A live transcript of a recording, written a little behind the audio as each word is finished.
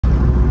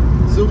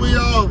So we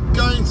are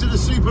going to the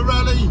Super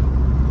Rally,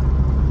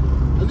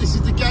 and this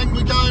is the gang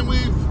we're going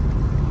with.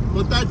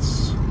 My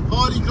dad's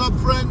Harley Club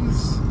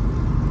friends.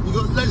 You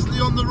got Leslie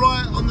on the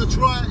right on the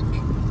trike,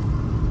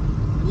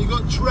 and you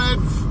got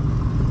Trev,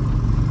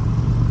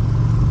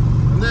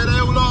 and there they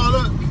all are.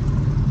 Look,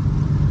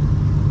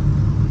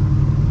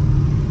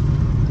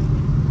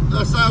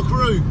 that's our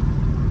crew,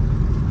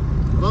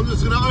 and I'm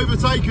just going to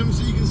overtake them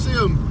so you can see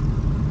them.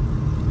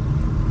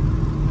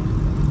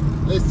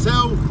 Let's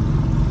tell.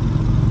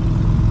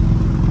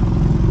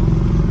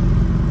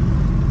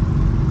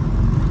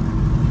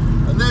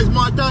 There's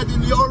my dad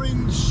in the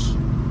orange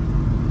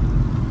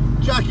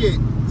jacket.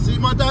 See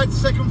my dad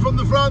second from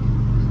the front?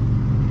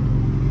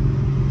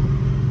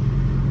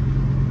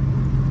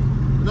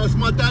 And that's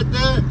my dad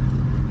there.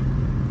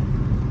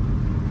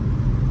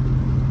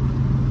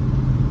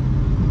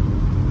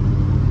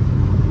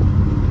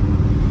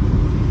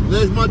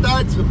 There's my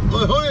dad.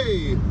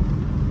 Ahoy!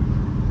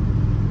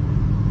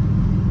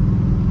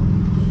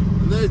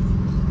 And there's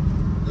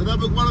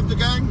another one of the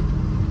gang.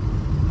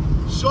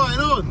 Shine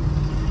on.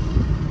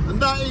 And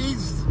that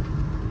is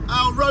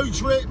our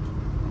Roadtrip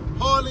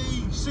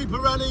Harley Super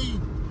Rally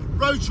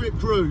Roadtrip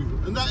crew,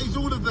 and that is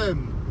all of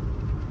them.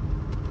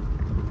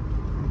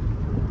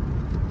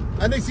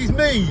 And this is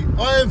me.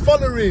 I am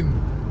following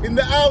in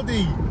the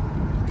Audi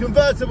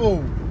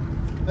convertible,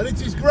 and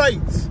it is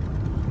great.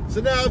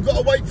 So now I've got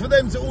to wait for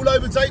them to all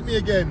overtake me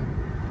again.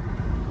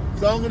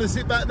 So I'm going to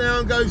sit back now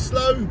and go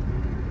slow,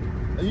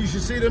 and you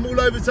should see them all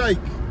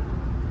overtake.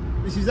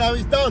 This is how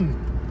it's done.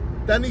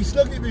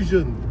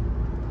 DannySloggettVision.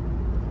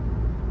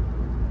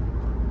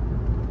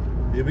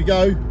 Here we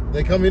go,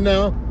 they're coming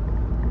now.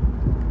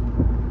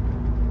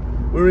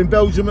 We're in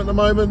Belgium at the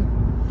moment,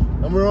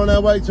 and we're on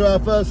our way to our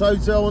first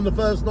hotel on the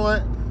first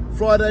night,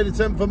 Friday the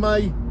 10th of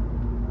May.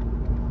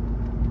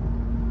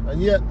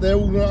 And yet, they're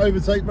all gonna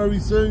overtake very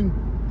soon,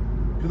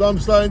 because I'm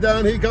slowing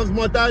down. Here comes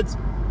my dad,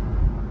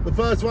 the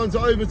first one to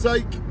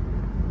overtake.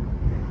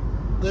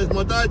 There's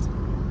my dad.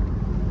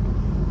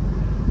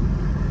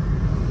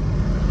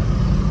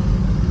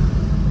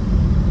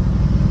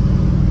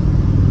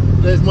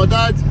 There's my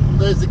dad.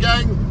 There's the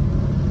gang,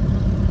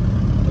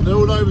 and they're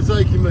all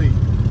overtaking me.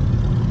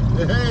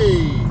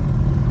 Hey!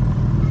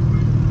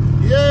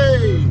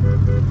 Yay!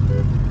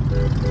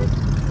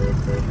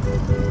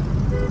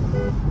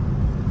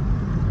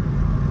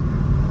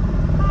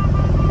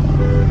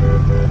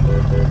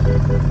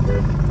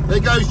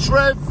 There goes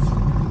Trev.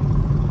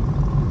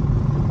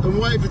 I'm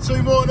waiting for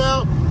two more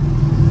now.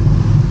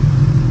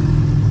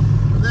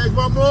 And there's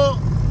one more.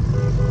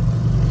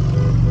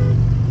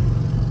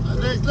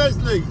 And there's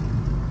Leslie.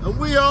 And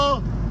we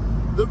are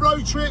the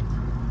Roadtrip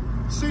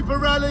Super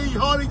Rally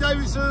Harley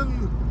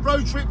Davidson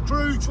Roadtrip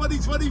Crew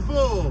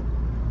 2024.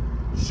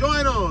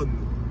 Shine on.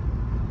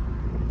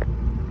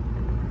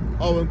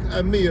 Oh,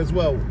 and me as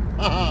well.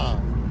 Haha.